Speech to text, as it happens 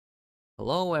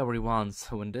Hello everyone,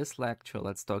 so in this lecture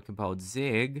let's talk about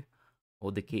Zig,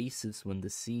 or the cases when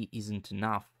the C isn't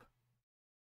enough.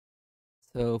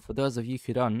 So for those of you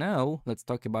who don't know, let's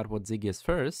talk about what Zig is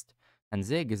first. And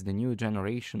Zig is the new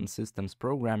generation systems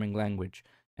programming language,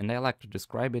 and I like to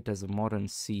describe it as a modern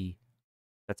C.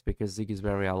 That's because Zig is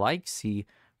very alike C.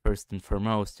 First and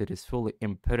foremost, it is fully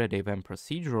imperative and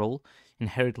procedural.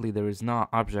 Inherently, there is no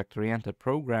object-oriented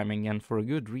programming, and for a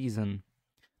good reason.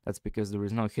 That's because there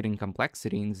is no hidden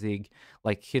complexity in Zig,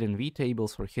 like hidden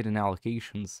vtables or hidden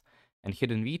allocations. And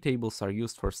hidden vtables are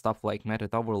used for stuff like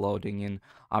method overloading in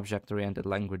object-oriented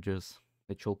languages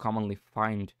that you'll commonly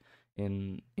find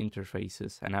in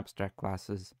interfaces and abstract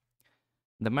classes.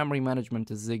 The memory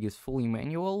management in Zig is fully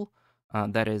manual.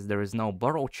 That is, there is no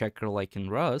borrow checker like in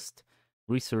Rust.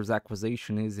 Resource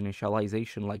acquisition is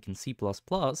initialization like in C++,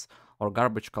 or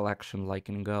garbage collection like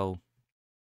in Go.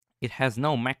 It has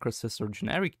no macrosys or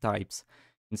generic types.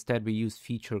 Instead, we use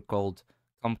feature called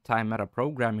comp time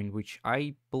metaprogramming, which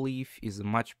I believe is a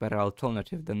much better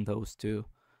alternative than those two.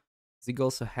 Zig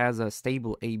also has a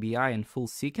stable ABI and full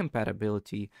C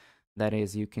compatibility. That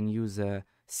is, you can use a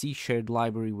C shared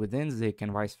library within Zig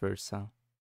and vice versa.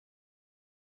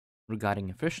 Regarding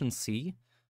efficiency,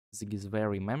 Zig is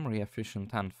very memory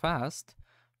efficient and fast.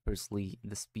 Firstly,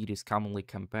 the speed is commonly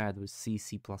compared with C,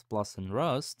 C++, and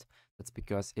Rust. That's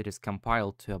because it is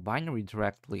compiled to a binary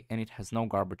directly and it has no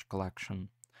garbage collection.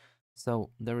 So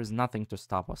there is nothing to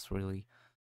stop us really.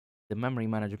 The memory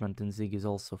management in Zig is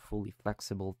also fully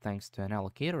flexible thanks to an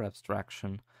allocator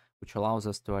abstraction, which allows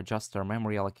us to adjust our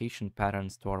memory allocation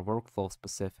patterns to our workflow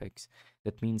specifics.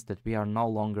 That means that we are no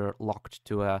longer locked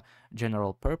to a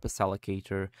general purpose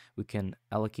allocator. We can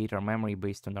allocate our memory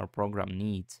based on our program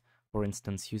needs. For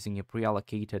instance, using a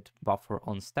pre-allocated buffer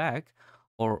on stack,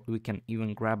 or we can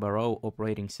even grab our own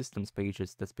operating systems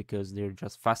pages. That's because they're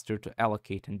just faster to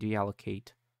allocate and deallocate.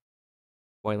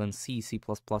 While in C, C++,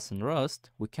 and Rust,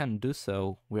 we can't do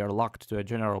so. We are locked to a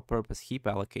general purpose heap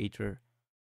allocator.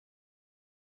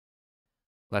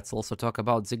 Let's also talk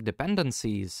about Zig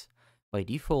dependencies. By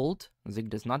default, Zig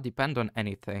does not depend on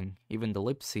anything, even the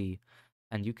libc.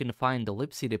 And you can find the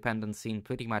libc dependency in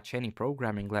pretty much any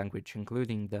programming language,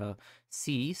 including the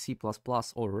C, C++,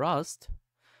 or Rust.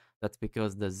 That's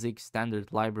because the Zig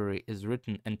standard library is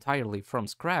written entirely from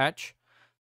scratch,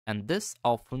 and this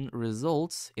often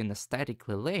results in a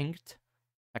statically linked,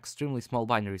 extremely small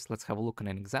binaries. Let's have a look at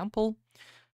an example.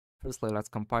 Firstly, let's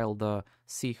compile the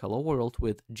C hello world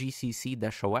with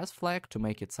gcc-os flag to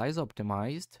make it size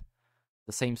optimized.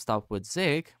 The same stuff with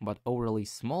Zig, but overly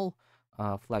small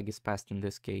flag is passed in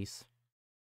this case.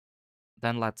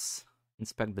 Then let's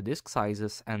inspect the disk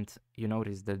sizes, and you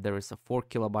notice that there is a 4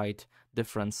 kilobyte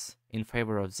difference in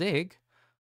favor of Zig.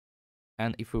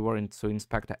 And if we were to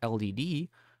inspect a LDD,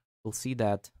 we'll see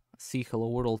that C hello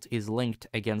world is linked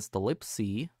against the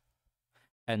libc,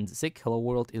 and Zig hello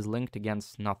world is linked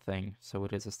against nothing, so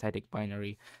it is a static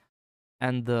binary.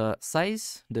 And the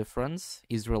size difference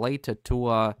is related to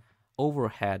a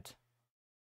overhead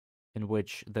in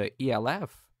which the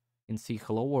ELF in C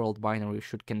hello world binary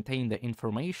should contain the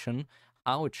information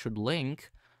how it should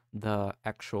link the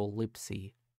actual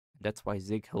libc. That's why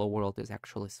Zig hello world is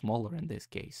actually smaller in this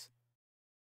case.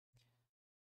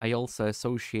 I also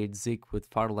associate Zig with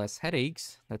far less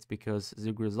headaches. That's because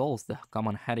Zig resolves the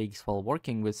common headaches while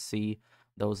working with C.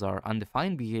 Those are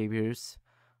undefined behaviors.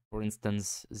 For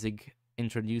instance, Zig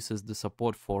introduces the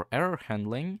support for error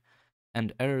handling,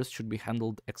 and errors should be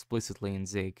handled explicitly in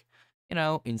Zig. You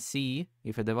know, in C,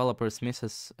 if a developer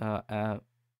misses a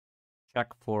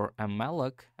check for a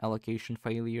malloc allocation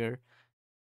failure,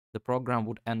 the program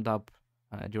would end up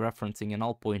dereferencing a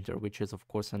null pointer, which is of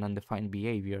course an undefined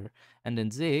behavior. And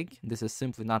in Zig, this is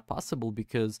simply not possible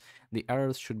because the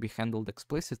errors should be handled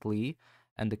explicitly,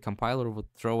 and the compiler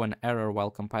would throw an error while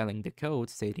compiling the code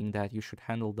stating that you should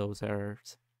handle those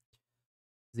errors.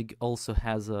 Zig also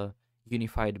has a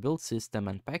unified build system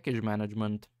and package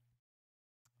management.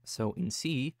 So in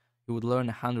C, you would learn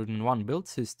 101 build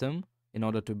system in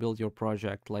order to build your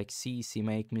project, like C,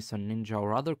 CMake, Meson, Ninja,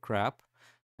 or other crap,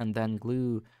 and then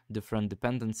glue different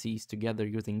dependencies together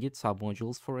using Git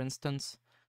submodules, for instance.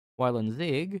 While in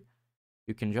Zig,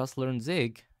 you can just learn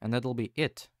Zig, and that'll be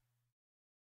it.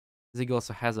 Zig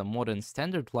also has a modern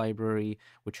standard library,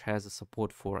 which has a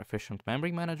support for efficient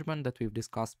memory management that we've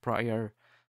discussed prior,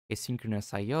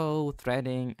 asynchronous I/O,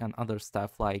 threading, and other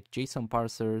stuff like JSON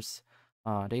parsers,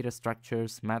 data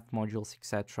structures, math modules,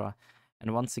 etc.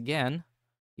 And once again,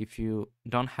 if you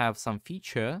don't have some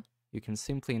feature, you can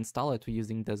simply install it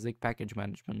using the Zig package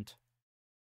management.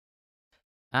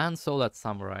 And so let's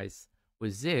summarize.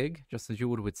 With Zig, just as you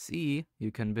would with C,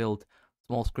 you can build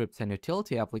small scripts and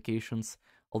utility applications,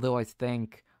 although I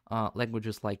think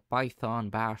languages like Python,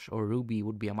 Bash, or Ruby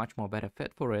would be a much more better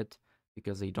fit for it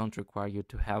because they don't require you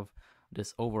to have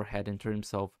this overhead in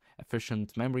terms of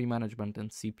efficient memory management and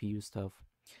CPU stuff.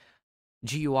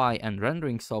 GUI and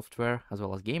rendering software, as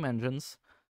well as game engines,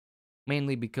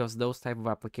 mainly because those type of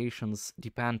applications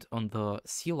depend on the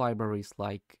C libraries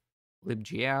like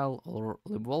libgl or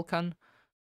libvulkan,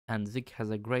 and Zig has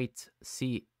a great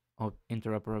C of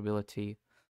interoperability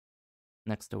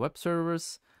next to web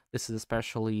servers. This is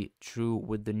especially true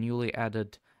with the newly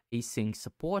added async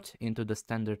support into the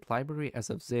standard library as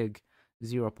of Zig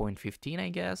 0.15, I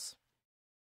guess.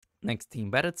 Next to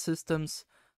embedded systems,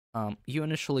 you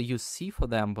initially use C for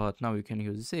them, but now you can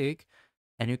use Zig,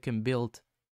 and you can build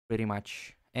pretty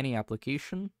much any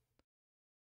application,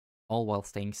 all while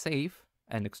staying safe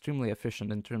and extremely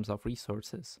efficient in terms of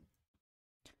resources.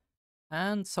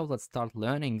 And so let's start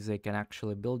learning Zig and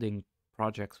actually building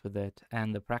projects with it,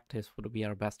 and the practice would be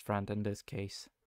our best friend in this case.